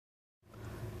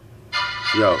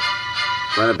Yo,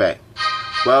 run it back.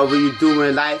 Whatever you do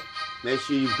in life, make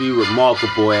sure you be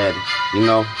remarkable at it. You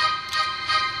know?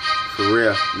 For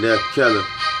real. Lil Killah.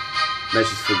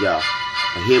 Message for y'all.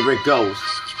 And here it goes.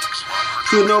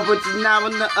 You know, but it's now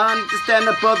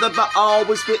understandable that I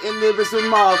always spitting lyrics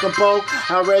remarkable.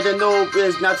 I already know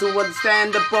it's not too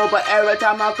understandable, but every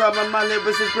time I come on, my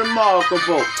lyrics is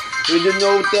remarkable. You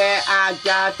know that I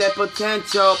got that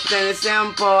potential, plain and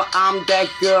simple. I'm that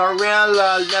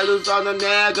gorilla, let loose on the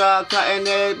nigga, cutting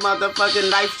their motherfucking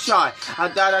life short. I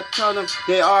thought I told them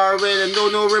they already know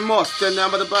no remorse. The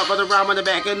number the butt, but the rhyme when they're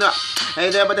backing up.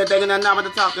 Ain't there but the thing and I'm not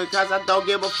talking, cause I don't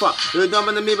give a fuck. You don't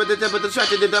believe me, but the tip of the stretch,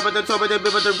 the tip of the top, the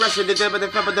bit of the rush, the tip of the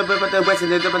flip of the bit of the west,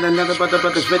 the tip of the number, but the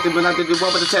victim, when I did the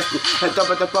one with the testing, the top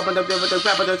of the pump, and the bit of the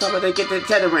crap, and the top of the get the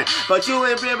tethering. But you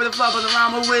ain't be able to flop on the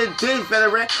rhyme with this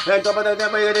veteran. And top of the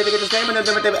devil, they get the same, and the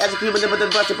devil execute, and the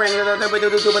bust, the brain, and the devil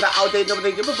do with the outdate,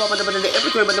 nobody give a fuck, and the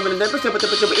every time, and the never step with the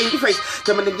in your face.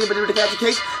 Someone to give it to catch a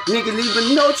case, nigga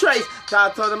leaving no trace. So I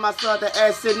told him I saw the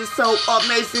ass in is so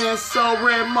amazing, so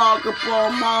remarkable,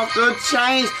 off the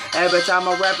change. Every time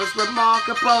I rap is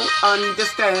remarkable,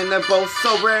 understandable,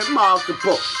 so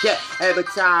remarkable. Yeah, every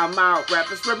time I rap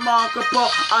is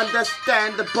remarkable,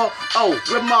 understandable, oh,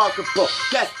 remarkable.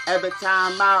 Yes, every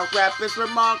time I rap is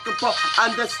remarkable,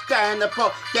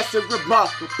 understandable, yes, it's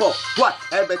remarkable. What?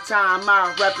 Every time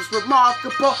I rap is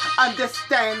remarkable,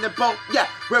 understandable, yeah,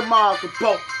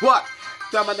 remarkable. What?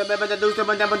 Some of the members that lose them,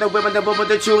 and the women, the woman,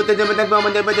 the truth, the women, the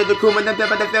woman, the crew, and the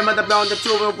devil, the film, the blonde, the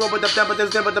true, the robot, the devil, the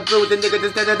devil, the blue, the nigga, the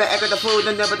stand, the echo, the food,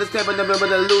 the never, the step, and the river,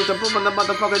 the lose, the boom, and the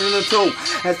motherfucker in the tomb.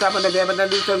 And some of the devil, the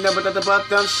lose, the never, the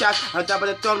bottom shot, on top of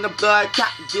the thumb, the blood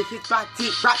cut, get his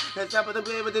body right, and some of the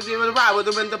river, the ride, with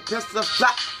the wind, the pistol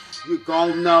flat. You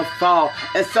gonna fall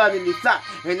and suddenly fly,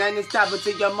 and then it's stop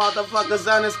until your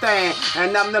motherfuckers understand.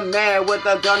 And I'm the man with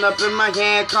a gun up in my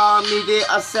hand, call me the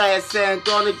assassin.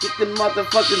 Gonna get the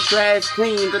motherfucking trash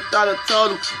clean. The thought I told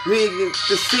him, leave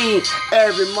the scene.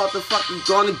 Every motherfucker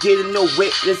gonna get it, no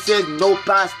witnesses, no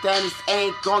bystanders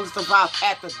ain't gonna survive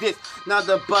after this.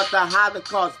 Nothing but the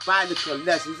Holocaust by the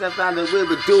collections. That's how the we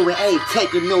would do it, ain't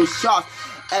taking no shots.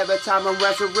 Every time I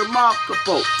rap it's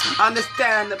remarkable,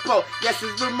 understandable, yes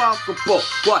it's remarkable.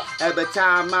 What? Every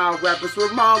time I rap it's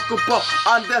remarkable,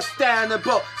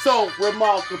 understandable, so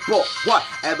remarkable. What?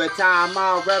 Every time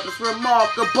I rap it's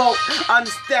remarkable,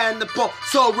 understandable,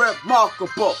 so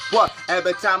remarkable. What?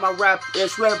 Every time I rap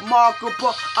it's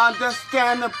remarkable,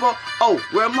 understandable, oh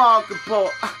remarkable.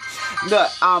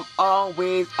 Look, I'm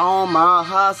always on my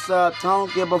hustle.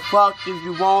 Don't give a fuck if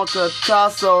you want to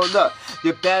tussle. Look,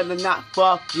 you better not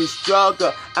fucking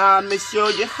struggle. I'll make sure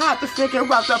you have to figure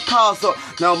out the puzzle.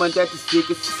 Knowing that the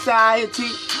secret society,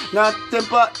 nothing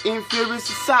but inferior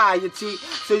society.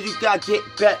 So you gotta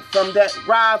get back from that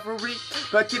rivalry.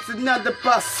 But it's another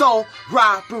but soul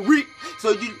robbery.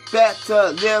 So you better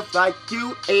live like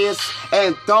you is.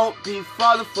 And don't be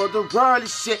falling for the worldly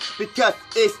shit. Because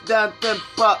it's nothing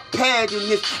but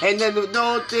pettiness. And then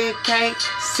no thing can't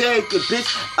save you, bitch.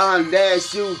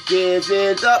 Unless you give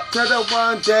it up to the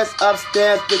one that's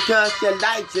upstairs. Because your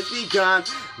life just begun.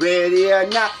 Ready or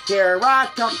not, here I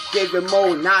come. Giving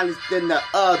more knowledge than the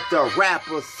other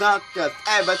rappers. Cause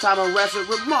every time I rap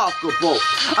it's remarkable,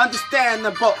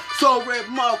 understandable, so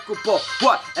remarkable.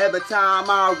 What? Every time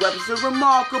I rap it's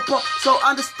remarkable, so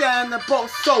understandable,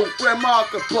 so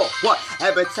remarkable. What?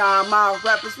 Every time I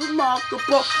rap it's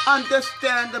remarkable,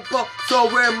 understandable, so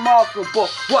remarkable.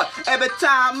 What? Every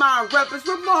time I rap it's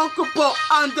remarkable,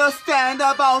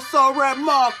 understandable, so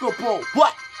remarkable.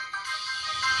 What?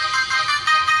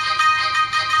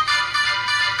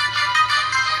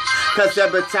 Cause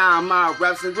every time I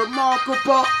rap is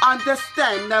remarkable,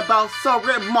 understandable, so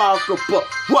remarkable.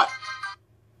 What?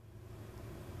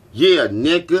 Yeah,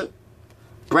 nigga.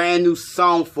 Brand new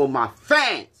song for my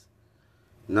fans.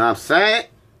 You know what I'm saying?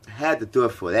 I had to do it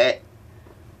for that.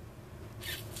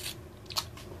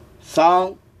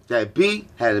 Song, that beat,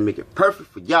 had to make it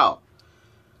perfect for y'all.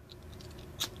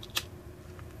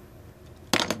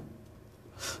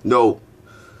 No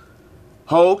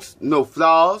hoax, no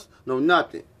flaws, no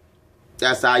nothing.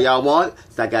 That's how y'all want it.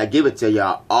 So I gotta give it to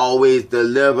y'all. Always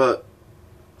deliver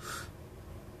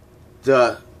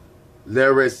the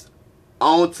lyrics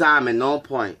on time and on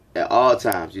point at all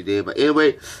times. You did. But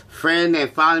anyway, friend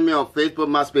and follow me on Facebook,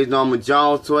 MySpace, Norman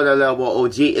Jones, Twitter, Level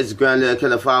OG, Instagram, Lil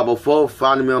Killah 504.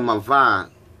 Follow me on my Vine,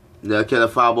 Lil Killah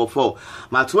 504.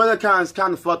 My Twitter account is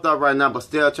kind of fucked up right now, but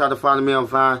still try to follow me on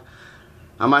Vine.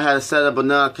 I might have to set up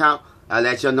another account. I'll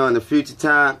let y'all know in the future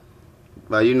time.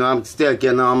 But you know, I'm still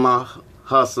getting on my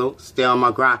hustle, stay on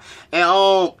my grind.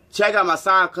 And check out my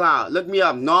SoundCloud. Look me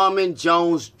up, Norman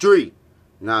Jones 3.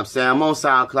 You know what I'm saying? I'm on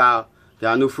SoundCloud.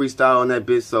 Got a new freestyle on that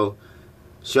bitch, so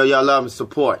show y'all love and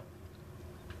support.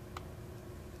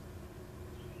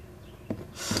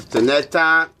 Till next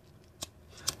time,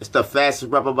 it's the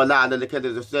fastest rapper alive. Lil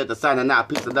Killah said the signing out.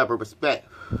 Peace and love and respect.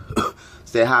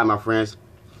 Say hi, my friends.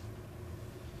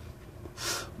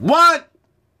 One.